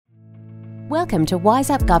Welcome to Wise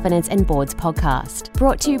Up Governance and Boards podcast,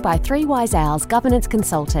 brought to you by 3 Wise Owls Governance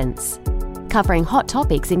Consultants. Covering hot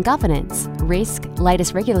topics in governance, risk,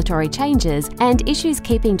 latest regulatory changes, and issues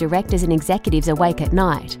keeping directors and executives awake at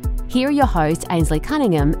night. Here are your hosts, Ainsley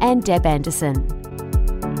Cunningham and Deb Anderson.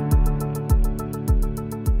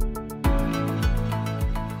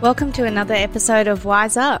 Welcome to another episode of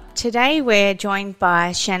Wise Up. Today we're joined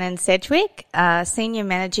by Shannon Sedgwick, Senior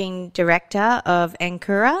Managing Director of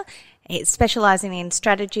Ankura, specialising in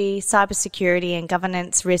strategy, cybersecurity and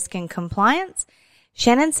governance, risk and compliance.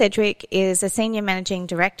 Shannon Sedgwick is a Senior Managing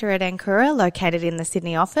Director at Ankura, located in the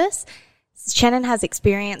Sydney office. Shannon has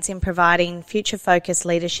experience in providing future-focused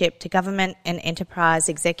leadership to government and enterprise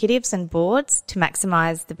executives and boards to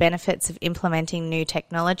maximise the benefits of implementing new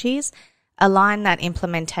technologies, align that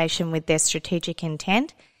implementation with their strategic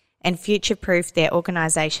intent, and future-proof their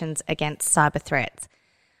organisations against cyber threats.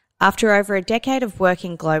 After over a decade of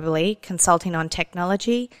working globally, consulting on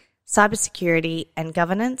technology, cybersecurity and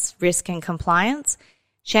governance, risk and compliance,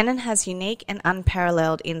 Shannon has unique and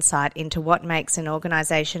unparalleled insight into what makes an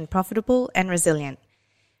organisation profitable and resilient.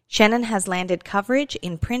 Shannon has landed coverage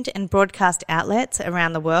in print and broadcast outlets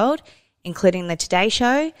around the world, including The Today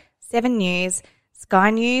Show, 7 News,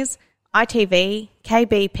 Sky News, ITV,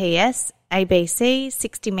 KBPS, ABC,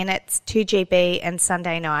 60 Minutes, 2GB and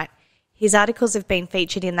Sunday Night. His articles have been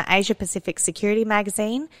featured in the Asia Pacific Security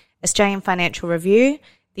Magazine, Australian Financial Review,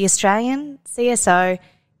 The Australian, CSO,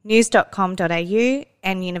 news.com.au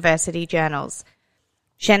and university journals.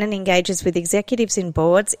 Shannon engages with executives and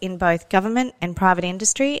boards in both government and private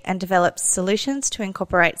industry and develops solutions to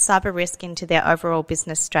incorporate cyber risk into their overall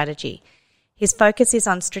business strategy. His focus is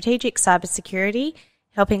on strategic cybersecurity,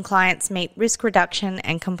 helping clients meet risk reduction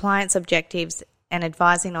and compliance objectives and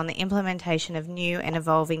advising on the implementation of new and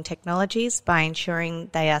evolving technologies by ensuring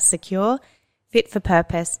they are secure, fit for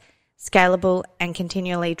purpose, scalable and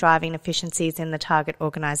continually driving efficiencies in the target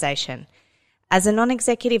organisation. As a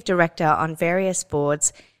non-executive director on various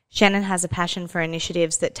boards, Shannon has a passion for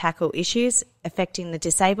initiatives that tackle issues affecting the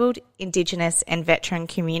disabled, Indigenous and veteran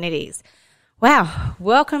communities. Wow,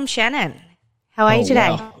 welcome Shannon. How are you today?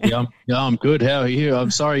 Wow. Yeah, I'm good. How are you? I'm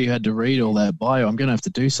sorry you had to read all that bio. I'm going to have to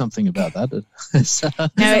do something about that. There's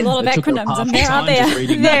a lot of acronyms in there, aren't there?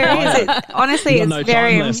 There is. Honestly,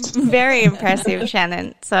 it's very impressive,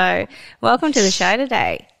 Shannon. So welcome to the show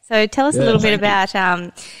today. So tell us a little bit about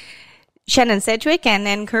Shannon Sedgwick and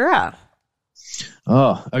Ankura.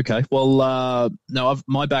 Oh, okay. Well,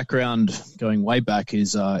 my background going way back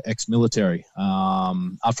is ex-military.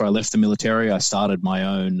 After I left the military, I started my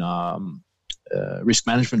own risk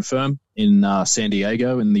management firm in San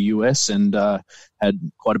Diego in the US and had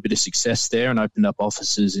quite a bit of success there and opened up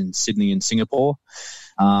offices in Sydney and Singapore.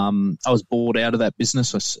 I was bought out of that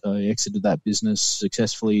business. I exited that business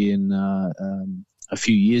successfully in a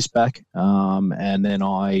few years back. And then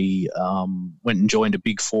I went and joined a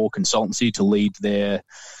Big Four consultancy to lead their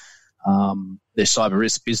cyber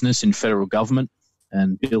risk business in federal government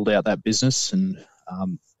and build out that business and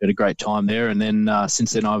had a great time there. And then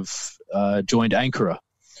since then I've joined Ankura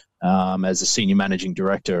as a senior managing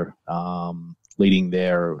director, leading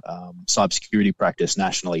their cybersecurity practice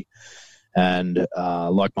nationally. And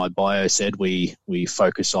like my bio said, we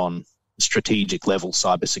focus on strategic level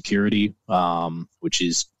cybersecurity, which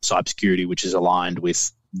is cybersecurity which is aligned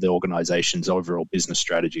with the organization's overall business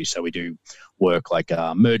strategy. So we do work like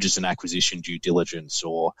mergers and acquisition due diligence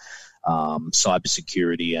or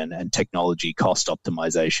cybersecurity and technology cost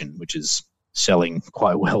optimization, which is selling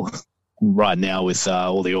quite well right now with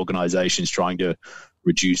all the organizations trying to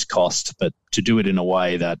reduce costs, but to do it in a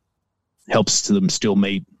way that helps them still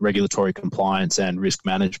meet regulatory compliance and risk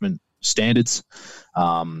management standards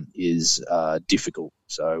is difficult.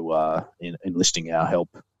 So enlisting our help,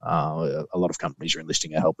 a lot of companies are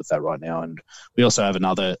enlisting our help with that right now. And we also have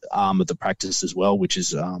another arm of the practice as well, which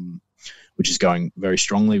is going very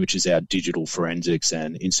strongly, which is our digital forensics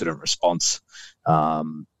and incident response.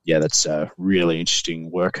 That's really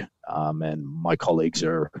interesting work. And my colleagues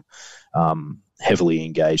are heavily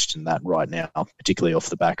engaged in that right now, particularly off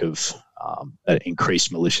the back of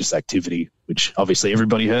increased malicious activity, which obviously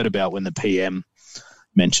everybody heard about when the PM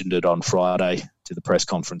mentioned it on Friday to the press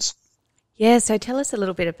conference. Yeah, so tell us a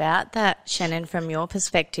little bit about that, Shannon, from your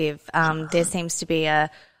perspective. There seems to be a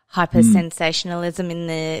hyper-sensationalism in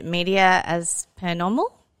the media as per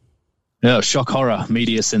normal. Yeah, shock horror,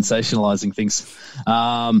 media sensationalizing things.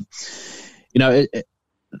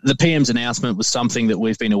 The PM's announcement was something that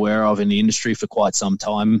we've been aware of in the industry for quite some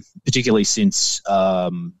time, particularly since,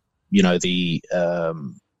 the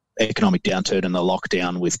economic downturn and the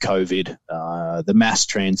lockdown with COVID, the mass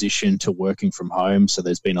transition to working from home. So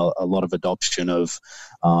there's been a lot of adoption of,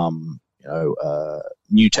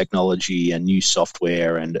 new technology and new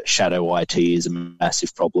software, and shadow IT is a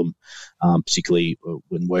massive problem, particularly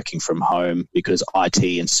when working from home, because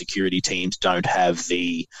IT and security teams don't have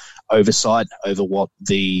the oversight over what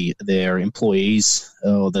their employees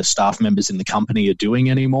or the staff members in the company are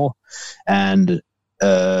doing anymore. And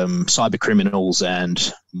cyber criminals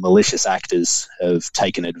and malicious actors have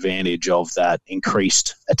taken advantage of that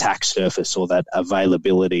increased attack surface, or that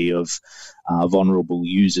availability of vulnerable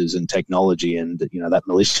users and technology, and that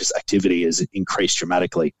malicious activity has increased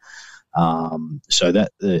dramatically. So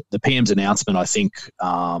that the PM's announcement, I think,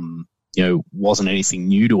 wasn't anything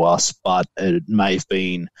new to us, but it may have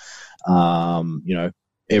been,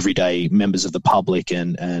 everyday members of the public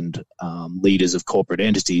and leaders of corporate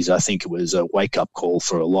entities. I think it was a wake-up call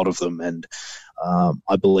for a lot of them. And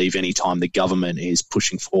I believe any time the government is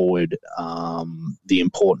pushing forward the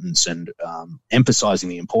importance and emphasising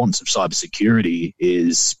the importance of cybersecurity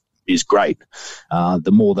is great.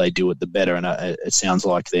 The more they do it, the better. And it sounds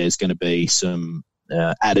like there's going to be some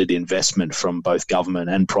added investment from both government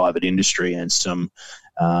and private industry, and some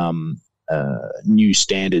new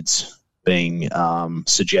standards being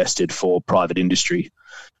suggested for private industry,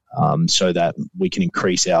 so that we can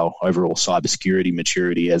increase our overall cybersecurity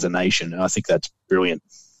maturity as a nation. And I think that's brilliant.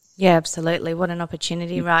 Yeah, absolutely. What an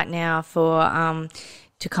opportunity right now for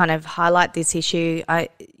to kind of highlight this issue.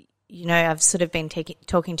 I've sort of been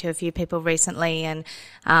talking to a few people recently, and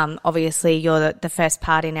obviously you're the first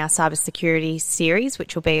part in our cybersecurity series,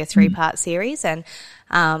 which will be a 3-part series. And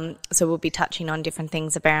so we'll be touching on different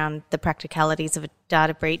things around the practicalities of a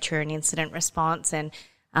data breach or an incident response, and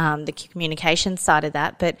the communication side of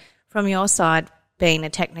that. But from your side, being a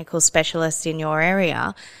technical specialist in your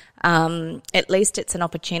area, at least it's an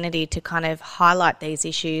opportunity to kind of highlight these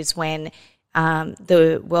issues when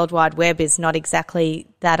the World Wide Web is not exactly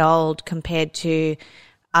that old compared to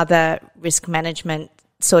other risk management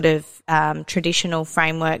sort of traditional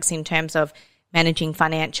frameworks in terms of managing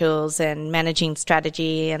financials and managing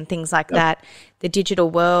strategy and things like that. The digital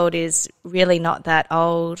world is really not that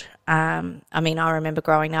old. I remember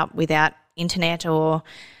growing up without internet or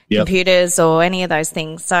computers or any of those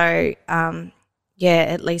things. So,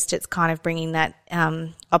 at least it's kind of bringing that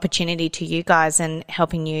opportunity to you guys and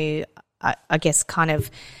helping you, I guess, kind of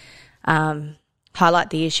highlight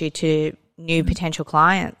the issue to new potential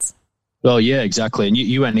clients. Well, yeah, exactly. And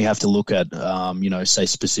you only have to look at, say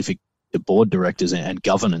specific to board directors and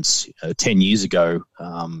governance. 10 years ago,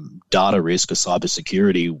 data risk or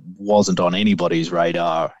cybersecurity wasn't on anybody's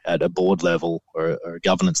radar at a board level or a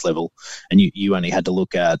governance level. And you only had to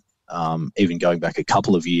look at, even going back a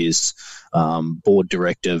couple of years, board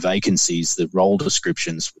director vacancies, the role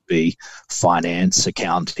descriptions would be finance,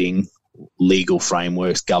 accounting, legal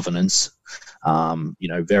frameworks, governance,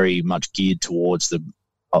 very much geared towards the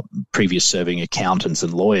previous serving accountants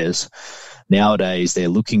and lawyers. Nowadays, they're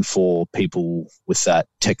looking for people with that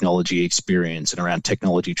technology experience and around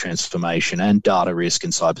technology transformation and data risk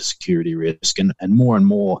and cybersecurity risk. And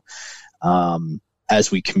more,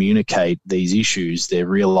 as we communicate these issues, they're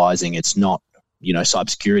realizing it's not,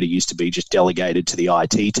 cybersecurity used to be just delegated to the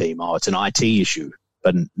IT team. Oh, it's an IT issue.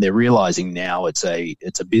 But they're realizing now it's a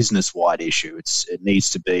business-wide issue. It needs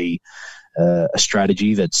to be a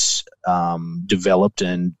strategy that's developed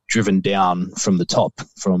and driven down from the top,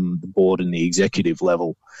 from the board and the executive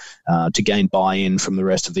level, to gain buy-in from the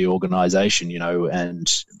rest of the organization.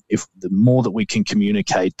 And if the more that we can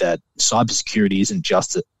communicate that cybersecurity isn't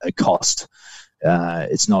just a cost,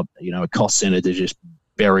 it's not a cost center to just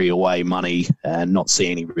bury away money and not see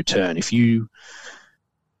any return. If you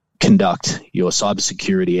conduct your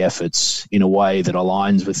cybersecurity efforts in a way that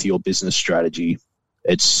aligns with your business strategy,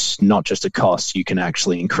 it's not just a cost. You can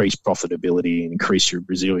actually increase profitability and increase your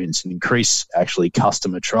resilience and increase actually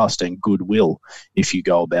customer trust and goodwill if you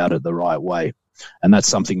go about it the right way. And that's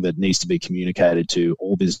something that needs to be communicated to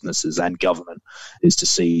all businesses and government, is to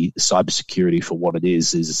see cybersecurity for what it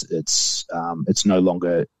is. It's no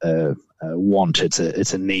longer a want. It's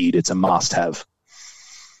a need. It's a must-have.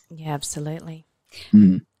 Yeah, absolutely.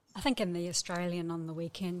 Mm. I think in the Australian on the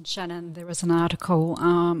weekend, Shannon, there was an article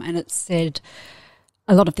and it said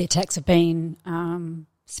a lot of the attacks have been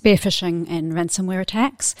spear phishing and ransomware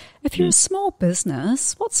attacks. If you're a small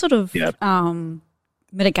business, what sort of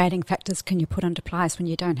mitigating factors can you put into place when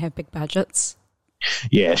you don't have big budgets?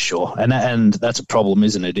 Yeah, sure. And that's a problem,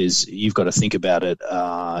 isn't it? Is you've got to think about it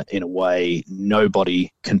in a way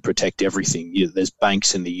nobody can protect everything. There's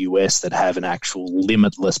banks in the US that have an actual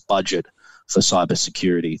limitless budget for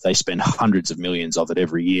cybersecurity. They spend hundreds of millions of it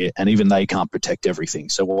every year, and even they can't protect everything.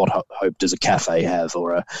 So what hope does a cafe have,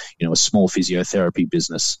 or a small physiotherapy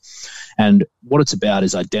business? And what it's about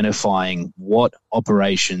is identifying what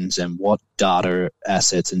operations and what data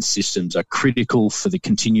assets and systems are critical for the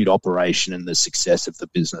continued operation and the success of the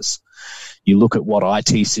business. You look at what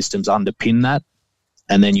IT systems underpin that,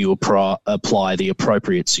 and then you apply the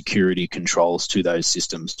appropriate security controls to those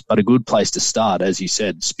systems. But a good place to start, as you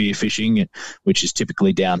said, spear phishing, which is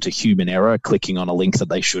typically down to human error, clicking on a link that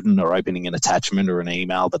they shouldn't, or opening an attachment or an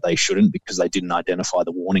email that they shouldn't because they didn't identify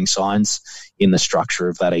the warning signs in the structure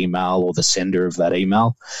of that email or the sender of that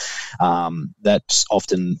email. That's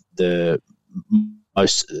often the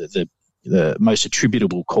most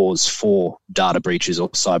attributable cause for data breaches or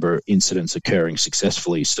cyber incidents occurring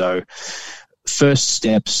successfully. So first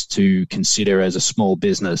steps to consider as a small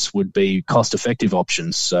business would be cost-effective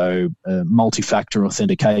options. So multi-factor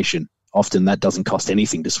authentication. Often that doesn't cost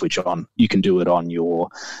anything to switch on. You can do it on your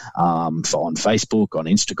on Facebook, on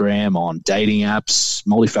Instagram, on dating apps.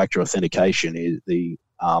 Multi-factor authentication is the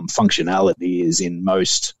functionality is in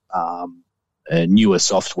most newer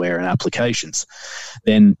software and applications.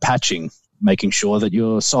 Then patching, making sure that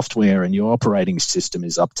your software and your operating system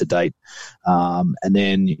is up to date. And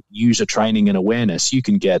then user training and awareness. You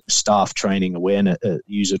can get staff training awareness,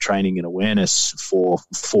 user training and awareness for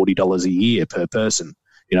 $40 a year per person.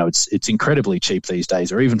 It's incredibly cheap these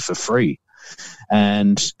days, or even for free.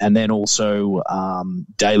 And then also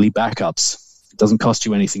daily backups. It doesn't cost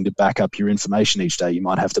you anything to back up your information each day. You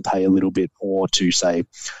might have to pay a little bit more to, say,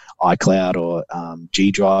 iCloud or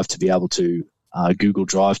G Drive to be able to Google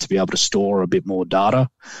Drive to be able to store a bit more data,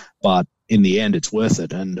 but in the end, it's worth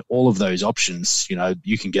it. And all of those options,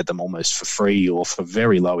 you can get them almost for free or for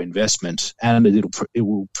very low investment, and it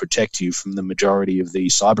will protect you from the majority of the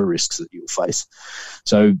cyber risks that you'll face.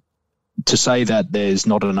 So to say that there's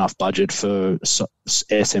not enough budget for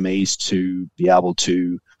SMEs to be able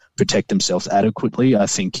to protect themselves adequately, I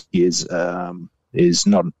think is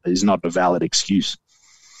not a valid excuse.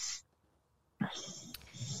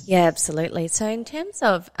 Yeah, absolutely. So in terms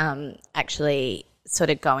of actually sort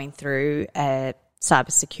of going through a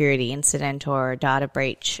cybersecurity incident or a data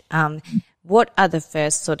breach, what are the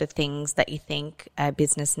first sort of things that you think a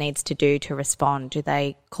business needs to do to respond? Do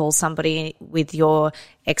they call somebody with your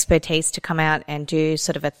expertise to come out and do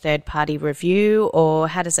sort of a third-party review, or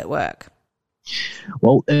how does it work?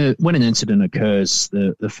 Well, when an incident occurs,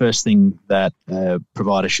 the first thing that a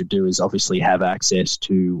provider should do is obviously have access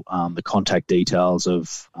to the contact details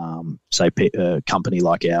of, say, a company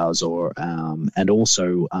like ours, or and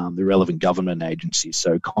also the relevant government agencies.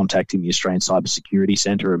 So contacting the Australian Cybersecurity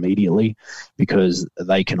Centre immediately, because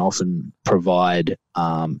they can often provide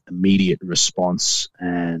immediate response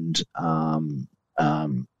and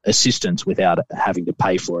assistance without having to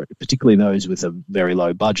pay for it, particularly those with a very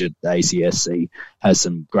low budget. The ACSC has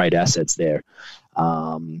some great assets there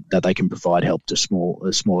that they can provide help to smaller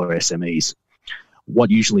SMEs. What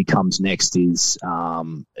usually comes next is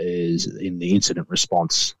in the incident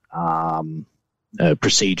response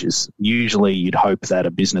procedures. Usually you'd hope that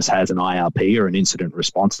a business has an IRP or an incident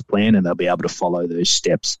response plan, and they'll be able to follow those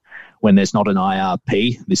steps. When there's not an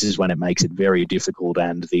IRP, this is when it makes it very difficult,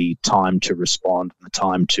 and the time to respond, the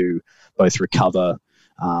time to both recover,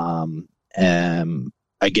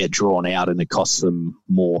 get drawn out, and it costs them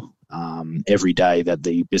more every day that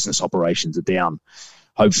the business operations are down.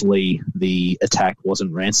 Hopefully the attack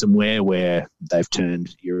wasn't ransomware, where they've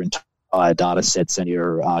turned your entire data sets and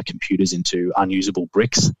your computers into unusable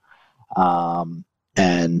bricks.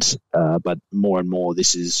 But more and more,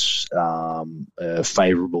 this is a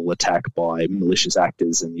favourable attack by malicious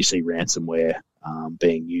actors, and you see ransomware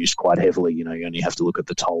being used quite heavily. You only have to look at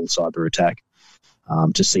the Toll cyber attack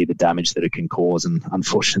to see the damage that it can cause, and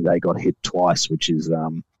unfortunately they got hit twice, which is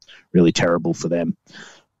really terrible for them.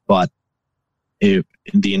 But the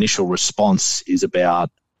initial response is about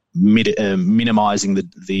minimizing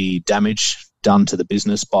the damage done to the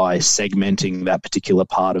business by segmenting that particular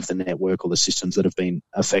part of the network or the systems that have been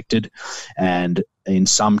affected. And in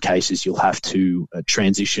some cases, you'll have to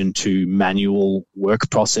transition to manual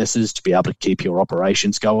work processes to be able to keep your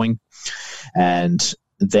operations going. And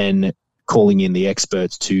then calling in the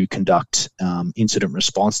experts to conduct incident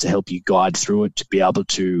response to help you guide through it, to be able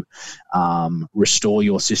to restore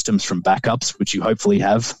your systems from backups, which you hopefully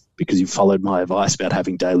have, because you've followed my advice about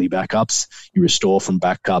having daily backups. You restore from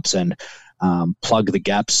backups and plug the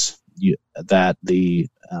gaps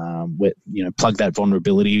plug that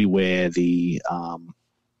vulnerability where the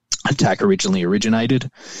attack originally originated.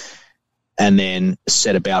 and then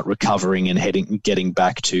set about recovering and getting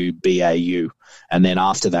back to BAU. And then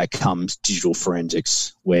after that comes digital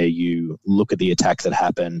forensics, where you look at the attack that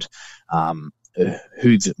happened,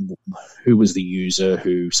 who was the user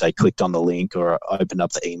who, say, clicked on the link or opened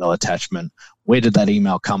up the email attachment, where did that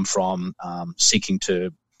email come from, seeking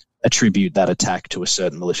to attribute that attack to a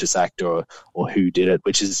certain malicious actor or who did it,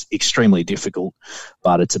 which is extremely difficult,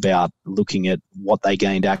 but it's about looking at what they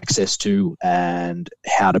gained access to and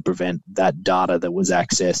how to prevent that data that was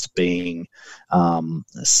accessed being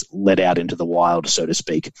let out into the wild, so to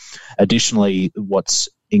speak. Additionally, what's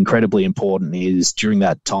incredibly important is during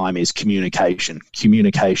that time is communication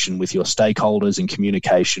with your stakeholders and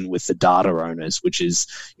communication with the data owners, which is,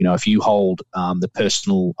 if you hold the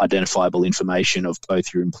personal identifiable information of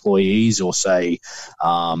both your employees or, say,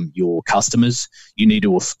 your customers, you need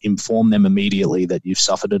to inform them immediately that you've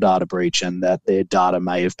suffered a data breach and that their data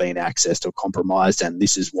may have been accessed or compromised, and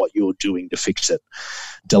this is what you're doing to fix it.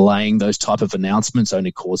 Delaying those type of announcements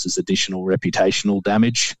only causes additional reputational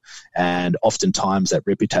damage, and oftentimes that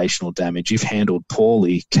reputational damage, if handled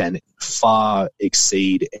poorly, can far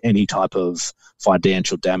exceed any type of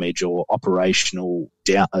financial damage or operational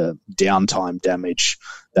downtime damage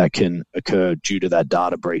that can occur due to that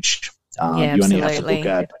data breach. You only have to look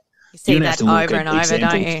at You see that over and over,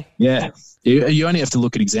 don't you? Yeah. You only have to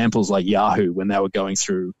look at examples like Yahoo when they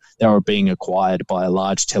were being acquired by a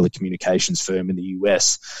large telecommunications firm in the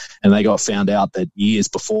US, and they got found out that years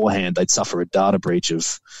beforehand they'd suffer a data breach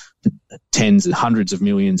of tens and hundreds of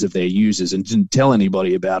millions of their users and didn't tell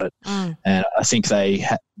anybody about it. And I think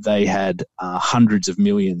they had hundreds of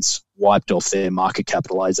millions wiped off their market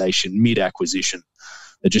capitalization mid-acquisition.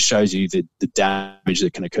 It just shows you the damage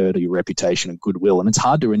that can occur to your reputation and goodwill. And it's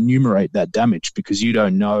hard to enumerate that damage because you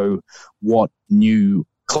don't know what new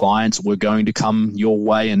clients were going to come your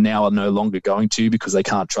way and now are no longer going to because they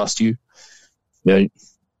can't trust you.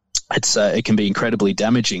 It can be incredibly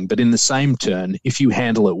damaging. But in the same turn, if you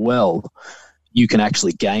handle it well, you can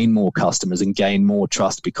actually gain more customers and gain more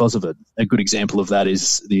trust because of it. A good example of that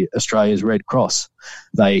is the Australia's Red Cross.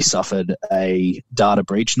 They suffered a data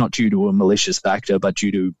breach, not due to a malicious actor, but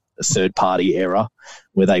due to a third-party error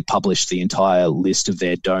where they published the entire list of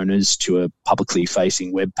their donors to a publicly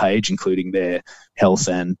facing web page, including their health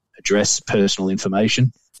and address, personal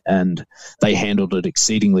information. And they handled it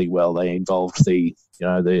exceedingly well. They involved the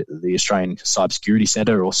Australian Cybersecurity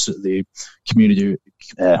Centre or the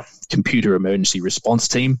Computer Emergency Response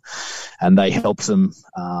Team, and they helped them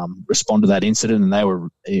respond to that incident. And they were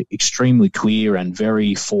extremely clear and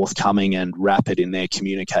very forthcoming and rapid in their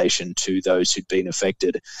communication to those who'd been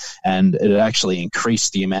affected. And it actually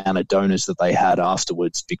increased the amount of donors that they had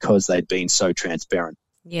afterwards because they'd been so transparent.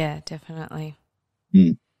 Yeah, definitely.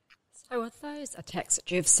 So with those attacks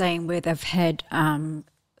that you've seen where they've had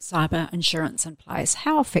cyber insurance in place,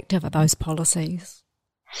 how effective are those policies?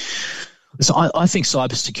 So I think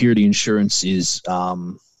cybersecurity insurance is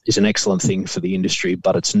an excellent thing for the industry,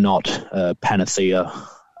 but it's not a panacea.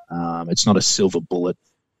 It's not a silver bullet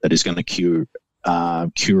that is going to cure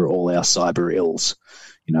all our cyber ills.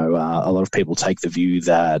 A lot of people take the view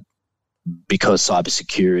that because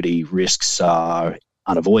cybersecurity risks are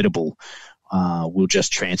unavoidable, we'll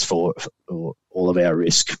just transfer all of our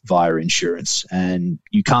risk via insurance. And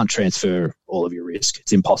you can't transfer all of your risk.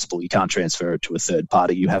 It's impossible. You can't transfer it to a third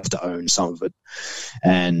party. You have to own some of it.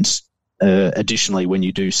 And additionally, when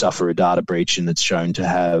you do suffer a data breach and it's shown to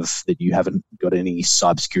have that you haven't got any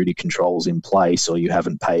cybersecurity controls in place or you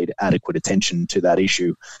haven't paid adequate attention to that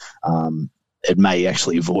issue, it may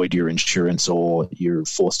actually void your insurance or you're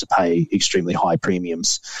forced to pay extremely high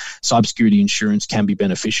premiums. Cybersecurity insurance can be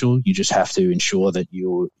beneficial. You just have to ensure that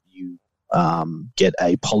you get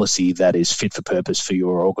a policy that is fit for purpose for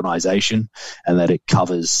your organization and that it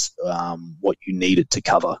covers what you need it to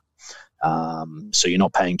cover. So you're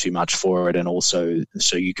not paying too much for it, and also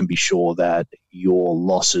so you can be sure that your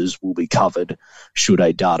losses will be covered should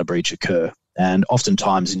a data breach occur. And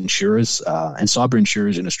oftentimes insurers and cyber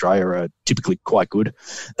insurers in Australia are typically quite good.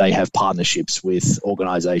 They have partnerships with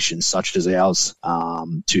organisations such as ours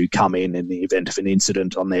to come in the event of an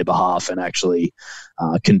incident on their behalf and actually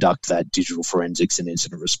conduct that digital forensics and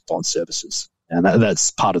incident response services. And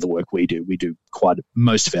that's part of the work we do.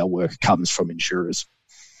 Most of our work comes from insurers.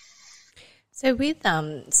 So with,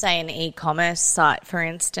 say, an e-commerce site, for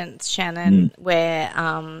instance, Shannon, where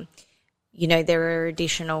there are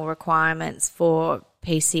additional requirements for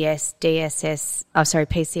PCI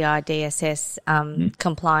DSS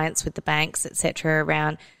compliance with the banks, etc.,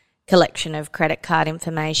 around collection of credit card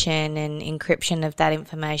information and encryption of that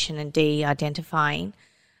information and de-identifying.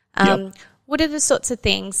 What are the sorts of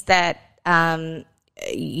things that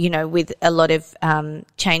with a lot of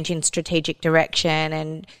change in strategic direction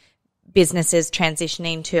and businesses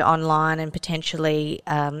transitioning to online and potentially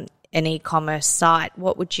an e-commerce site,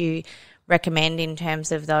 what would you recommend in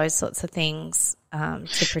terms of those sorts of things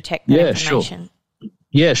to protect that information? Sure.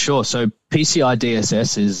 Yeah, sure. So PCI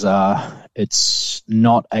DSS is it's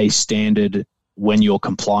not a standard when you're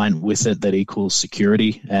compliant with it that equals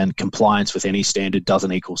security, and compliance with any standard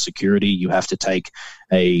doesn't equal security. You have to take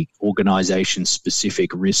a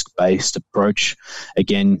organization-specific risk-based approach.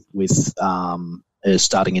 Again, with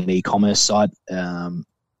starting an e-commerce site,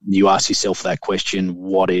 you ask yourself that question: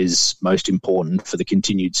 what is most important for the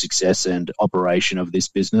continued success and operation of this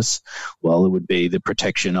business? Well, it would be the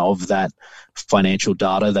protection of that financial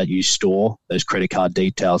data that you store, those credit card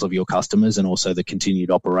details of your customers, and also the continued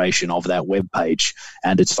operation of that web page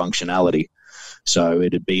and its functionality. So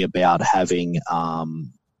it'd be about having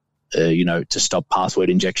to stop password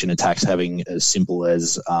injection attacks, having as simple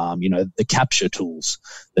as the capture tools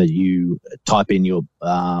that you type in your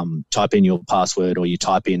password, or you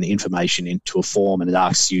type in information into a form and it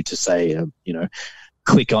asks you to say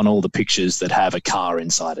click on all the pictures that have a car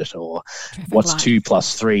inside it, or Traffic what's light. 2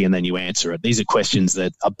 + 3, and then you answer it. These are questions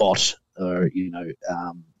that a bot or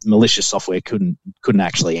malicious software couldn't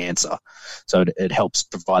actually answer. So it helps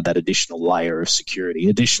provide that additional layer of security.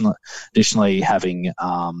 Additionally, having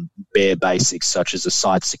bare basics such as a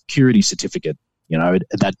site security certificate.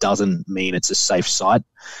 That doesn't mean it's a safe site,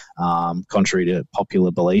 contrary to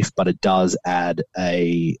popular belief, but it does add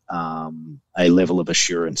a level of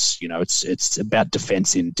assurance. It's about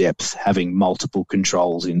defense in depth, having multiple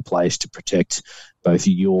controls in place to protect both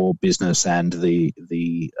your business and the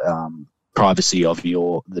privacy of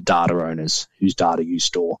the data owners whose data you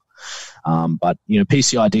store. But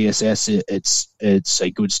PCI DSS, it's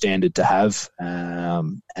a good standard to have,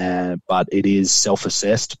 but it is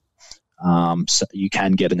self-assessed. So you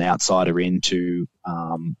can get an outsider in to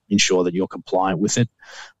ensure that you're compliant with it,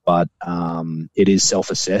 but it is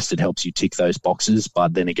self-assessed. It helps you tick those boxes,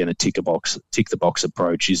 but then again, a tick the box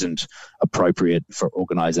approach isn't appropriate for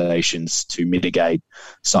organizations to mitigate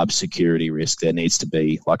cybersecurity risk. There needs to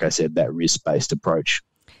be, like I said, that risk-based approach.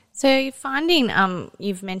 So you're finding,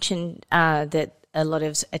 you've mentioned that a lot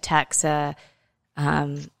of attacks are,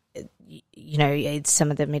 it's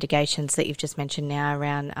some of the mitigations that you've just mentioned now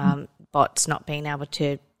around bots not being able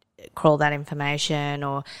to crawl that information,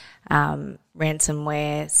 or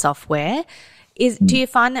ransomware software. Do you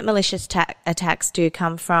find that malicious attacks do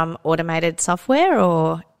come from automated software,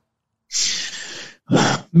 or?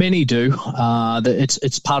 Many do.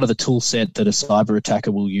 It's part of the tool set that a cyber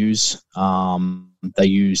attacker will use. They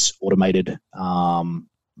use automated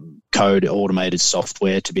code, automated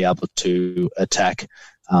software to be able to attack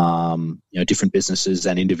different businesses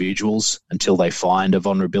and individuals until they find a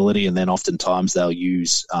vulnerability, and then oftentimes they'll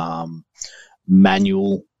use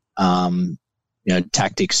manual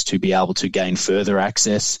tactics to be able to gain further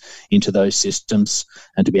access into those systems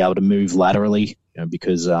and to be able to move laterally,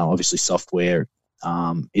 because obviously software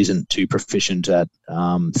isn't too proficient at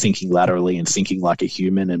thinking laterally and thinking like a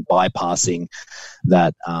human and bypassing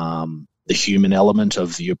that the human element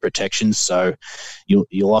of your protections. So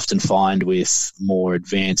you'll often find with more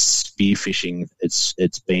advanced spear phishing,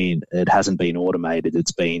 it hasn't been automated.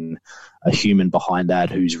 It's been a human behind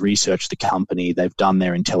that who's researched the company. They've done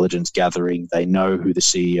their intelligence gathering. They know who the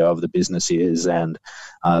CEO of the business is, and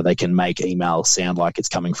they can make emails sound like it's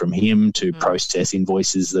coming from him to process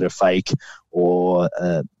invoices that are fake, or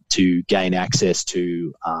to gain access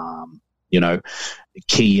to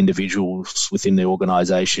key individuals within the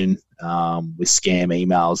organization with scam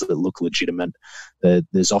emails that look legitimate.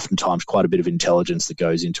 There's oftentimes quite a bit of intelligence that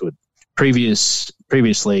goes into it.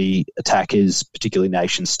 Previously, attackers, particularly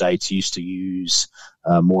nation states, used to use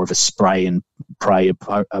more of a spray and pray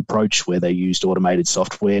approach where they used automated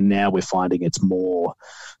software. Now we're finding it's more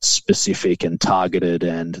specific and targeted,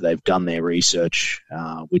 and they've done their research,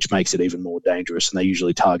 which makes it even more dangerous. And they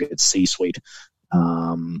usually target C-suite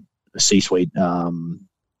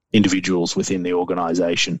individuals within the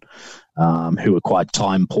organization who are quite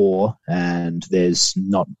time poor, and there's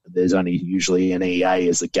only usually an EA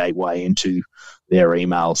as a gateway into their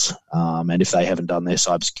emails, and if they haven't done their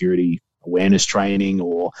cybersecurity awareness training,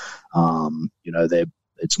 or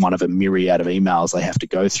it's one of a myriad of emails they have to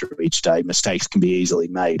go through each day, mistakes can be easily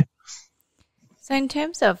made. So in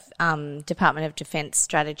terms of Department of Defence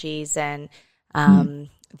strategies and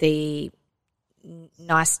the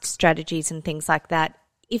NICE strategies and things like that,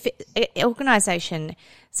 if an organisation,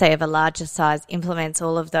 say of a larger size, implements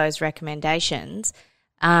all of those recommendations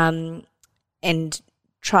and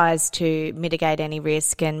tries to mitigate any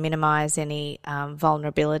risk and minimise any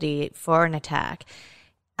vulnerability for an attack,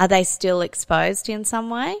 are they still exposed in some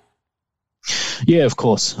way? Yeah, of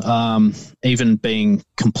course. Even being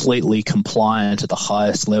completely compliant at the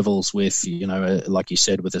highest levels with, like you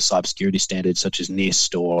said, with a cybersecurity standard such as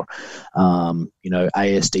NIST or,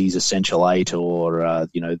 ASD's Essential 8 or,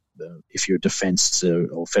 if you're defence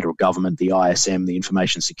or federal government, the ISM, the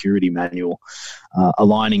Information Security Manual,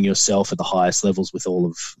 aligning yourself at the highest levels with all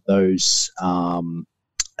of those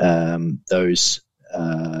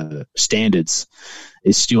standards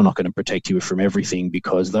is still not going to protect you from everything,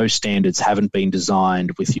 because those standards haven't been designed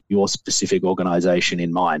with your specific organization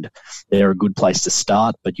in mind. They're a good place to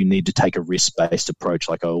start, but you need to take a risk-based approach,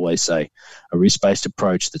 like I always say, a risk-based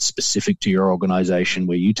approach that's specific to your organization,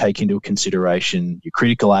 where you take into consideration your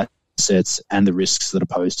critical assets and the risks that are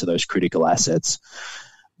posed to those critical assets.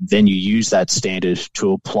 Then you use that standard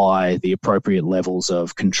to apply the appropriate levels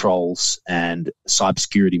of controls and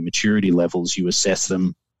cybersecurity maturity levels. You assess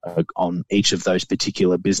them on each of those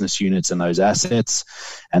particular business units and those assets,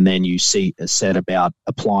 and then you set about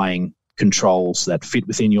applying controls that fit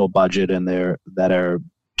within your budget and that are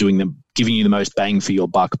giving you the most bang for your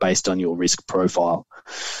buck based on your risk profile.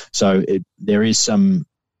 So there is some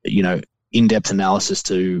in-depth analysis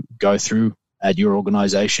to go through at your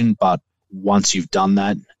organization, but once you've done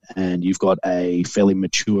that and you've got a fairly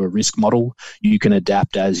mature risk model, you can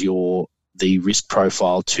adapt as the risk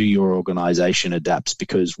profile to your organization adapts,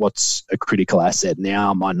 because what's a critical asset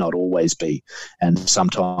now might not always be. And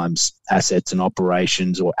sometimes assets and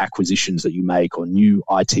operations or acquisitions that you make or new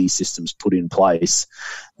IT systems put in place,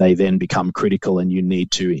 they then become critical and you need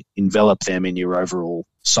to envelop them in your overall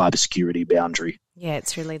cybersecurity boundary. Yeah,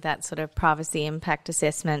 it's really that sort of privacy impact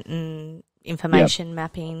assessment and information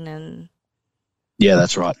mapping and... Yeah,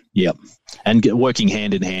 that's right. Yep. And working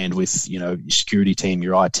hand in hand with, your security team,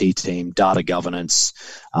 your IT team, data governance,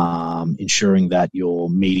 ensuring that you're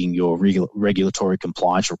meeting your regulatory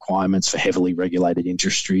compliance requirements for heavily regulated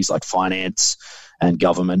industries like finance and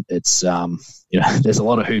government. It's, there's a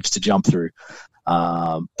lot of hoops to jump through,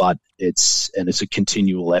 but it's a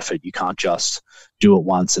continual effort. You can't just do it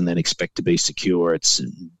once and then expect to be secure. It's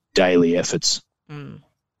daily efforts.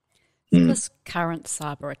 This current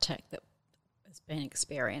cyber attack that been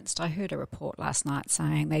experienced, I heard a report last night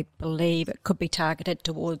saying they believe it could be targeted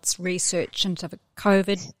towards research into the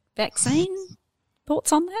COVID vaccine.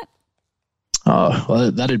 Thoughts on that? Oh,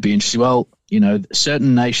 well, that'd be interesting. Well,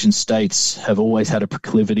 certain nation states have always had a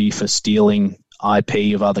proclivity for stealing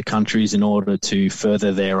IP of other countries in order to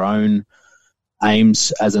further their own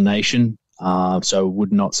aims as a nation. So it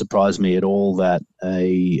would not surprise me at all that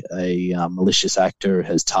a malicious actor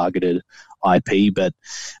has targeted IP, but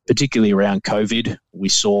particularly around COVID, we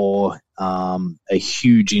saw a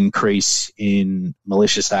huge increase in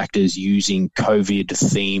malicious actors using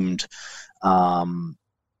COVID-themed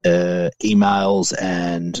emails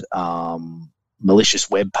and malicious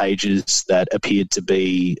web pages that appeared to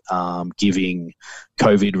be giving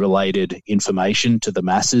COVID-related information to the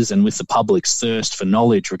masses. And with the public's thirst for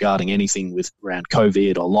knowledge regarding anything around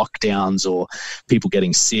COVID or lockdowns or people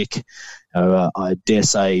getting sick, I dare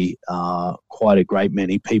say quite a great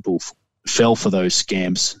many people fell for those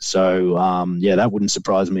scams. So, that wouldn't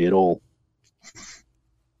surprise me at all.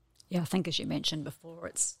 Yeah, I think as you mentioned before,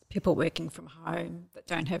 it's people working from home that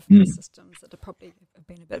don't have the systems that have probably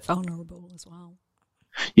been a bit vulnerable as well.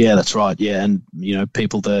 Yeah, that's right. Yeah, and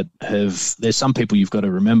people that there's some people you've got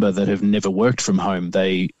to remember that have never worked from home.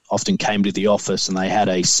 They often came to the office and they had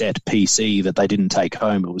a set PC that they didn't take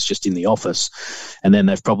home. It was just in the office, and then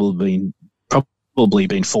they've probably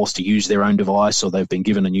been forced to use their own device, or they've been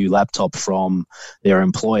given a new laptop from their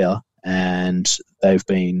employer, and they've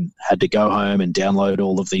had to go home and download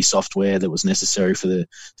all of the software that was necessary for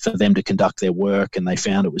them to conduct their work, and they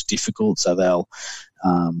found it was difficult. So they'll,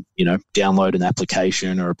 download an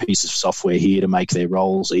application or a piece of software here to make their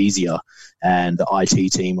roles easier. And the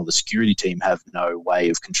IT team or the security team have no way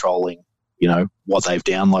of controlling, what they've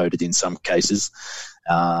downloaded in some cases.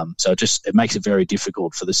 So it makes it very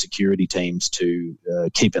difficult for the security teams to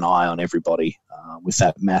keep an eye on everybody with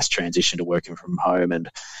that mass transition to working from home. And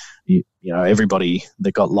everybody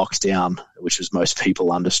that got locked down, which was most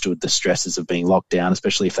people, understood the stresses of being locked down,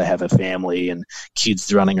 especially if they have a family and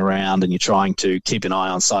kids running around, and you're trying to keep an eye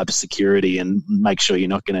on cybersecurity and make sure you're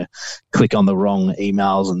not going to click on the wrong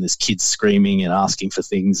emails and there's kids screaming and asking for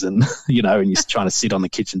things, and and you're trying to sit on the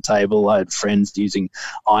kitchen table. I had friends using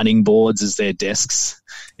ironing boards as their desks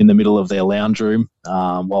in the middle of their lounge room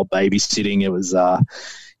while babysitting. It was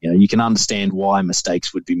you can understand why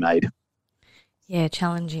mistakes would be made. Yeah,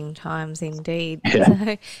 challenging times indeed. Yeah.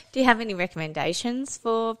 So, do you have any recommendations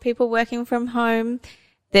for people working from home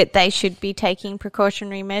that they should be taking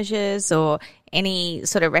precautionary measures, or any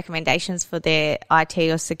sort of recommendations for their IT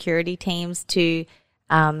or security teams to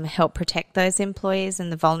help protect those employees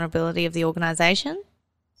and the vulnerability of the organisation?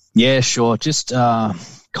 Yeah, sure. Just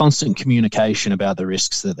constant communication about the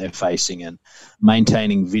risks that they're facing and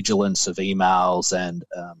maintaining vigilance of emails and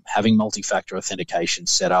having multi-factor authentication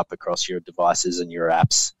set up across your devices and your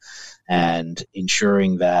apps, and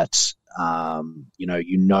ensuring that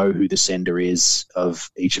you know who the sender is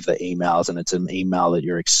of each of the emails, and it's an email that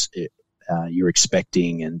you're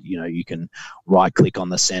expecting, and you can right click on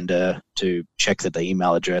the sender to check that the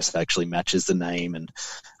email address actually matches the name, and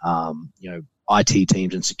IT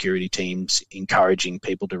teams and security teams encouraging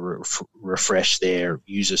people to refresh their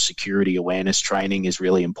user security awareness training is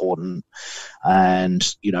really important.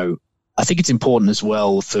 And I think it's important as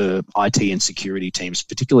well for IT and security teams,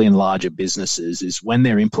 particularly in larger businesses, is when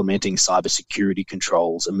they're implementing cybersecurity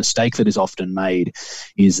controls. A mistake that is often made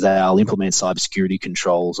is they'll implement cybersecurity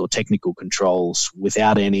controls or technical controls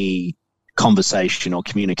without any conversation or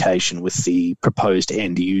communication with the proposed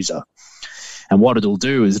end user. And what it'll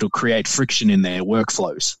do is it'll create friction in their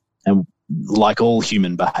workflows. And like all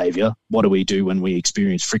human behavior, what do we do when we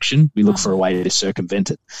experience friction? We look for a way to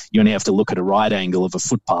circumvent it. You only have to look at a right angle of a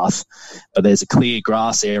footpath, but there's a clear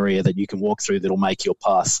grass area that you can walk through that'll make your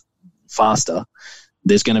path faster.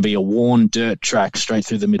 There's going to be a worn dirt track straight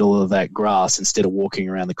through the middle of that grass instead of walking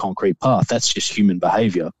around the concrete path. That's just human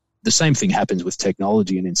behavior. The same thing happens with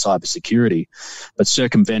technology and in cybersecurity, but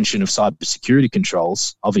circumvention of cybersecurity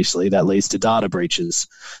controls, obviously, that leads to data breaches.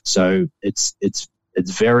 So it's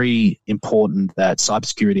very important that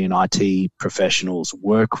cybersecurity and IT professionals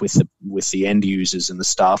work with the end users and the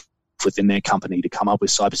staff within their company to come up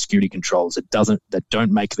with cybersecurity controls that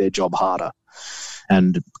don't make their job harder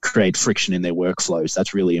and create friction in their workflows.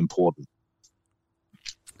 That's really important.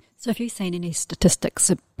 So have you seen any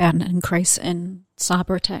statistics about an increase in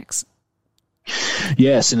cyber attacks?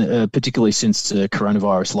 Yes, and particularly since the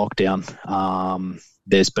coronavirus lockdown,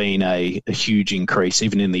 there's been a huge increase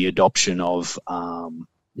even in the adoption of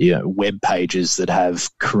web pages that have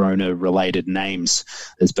corona-related names.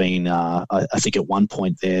 There's been, I think at one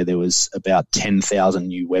point there was about 10,000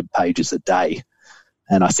 new web pages a day.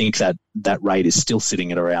 And I think that rate is still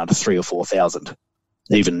sitting at around 3,000 or 4,000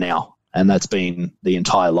 even now. And that's been the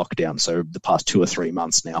entire lockdown, so the past 2 or 3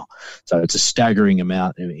 months now. So it's a staggering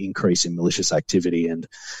amount of increase in malicious activity, and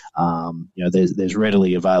there's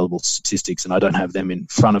readily available statistics, and I don't have them in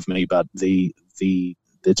front of me, but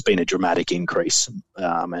it's been a dramatic increase.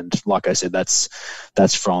 And like I said, that's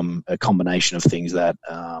from a combination of things that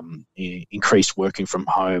increased working from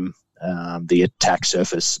home. The attack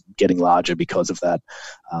surface getting larger because of that,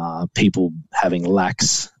 people having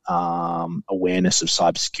lax awareness of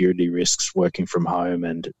cybersecurity risks working from home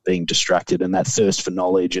and being distracted, and that thirst for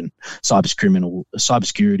knowledge, and cyber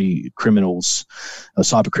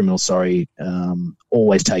criminals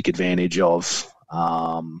always take advantage of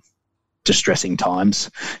distressing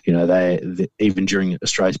times. They even during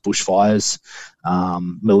Australia's bushfires,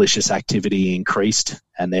 malicious activity increased,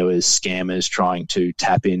 and there was scammers trying to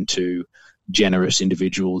tap into generous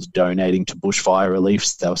individuals donating to bushfire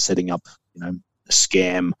reliefs. They were setting up,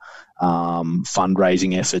 scam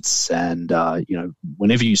fundraising efforts, and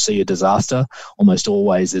whenever you see a disaster, almost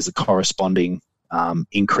always there's a corresponding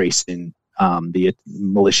increase in the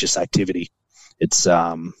malicious activity. It's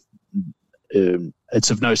of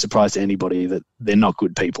no surprise to anybody that they're not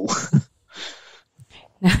good people.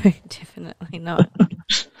 No, definitely not.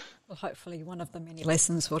 Well, hopefully one of the many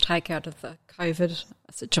lessons we'll take out of the COVID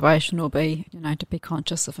situation will be, to be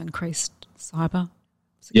conscious of increased cyber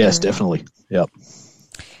security. Yes, definitely. Yep.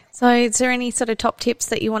 So is there any sort of top tips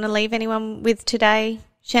that you want to leave anyone with today,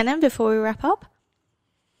 Shannon, before we wrap up?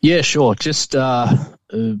 Yeah, sure. Just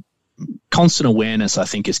constant awareness, I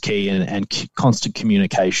think, is key, and constant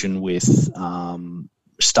communication with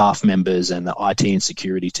staff members and the IT and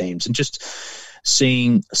security teams, and just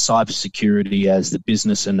seeing cybersecurity as the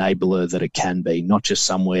business enabler that it can be, not just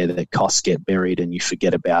somewhere that costs get buried and you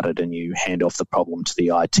forget about it and you hand off the problem to the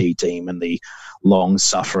IT team and the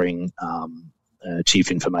long-suffering Chief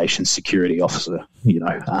Information Security Officer. It's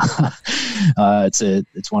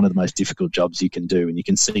one of the most difficult jobs you can do, and you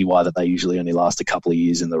can see why that they usually only last a couple of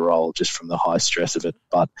years in the role just from the high stress of it.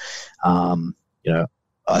 But I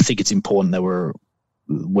think it's important that we're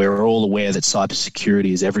all aware that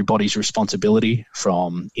cybersecurity is everybody's responsibility,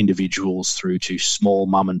 from individuals through to small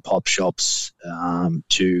mum and pop shops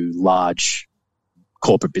to large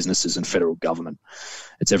corporate businesses and federal government.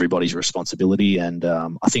 It's everybody's responsibility, and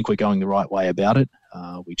I think we're going the right way about it.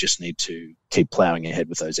 We just need to keep ploughing ahead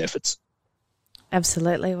with those efforts.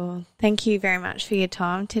 Absolutely. Well, thank you very much for your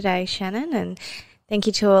time today, Shannon, and Thank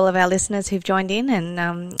you to all of our listeners who've joined in,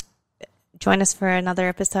 and join us for another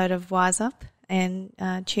episode of Wise Up, and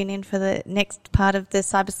tune in for the next part of the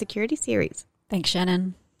cybersecurity series. Thanks,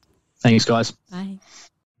 Shannon. Thanks, guys. Bye.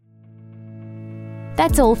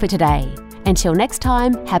 That's all for today. Until next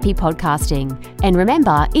time, happy podcasting. And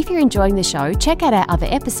remember, if you're enjoying the show, check out our other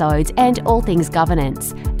episodes and all things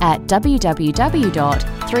governance at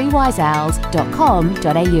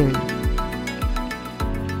www.3wiseowls.com.au.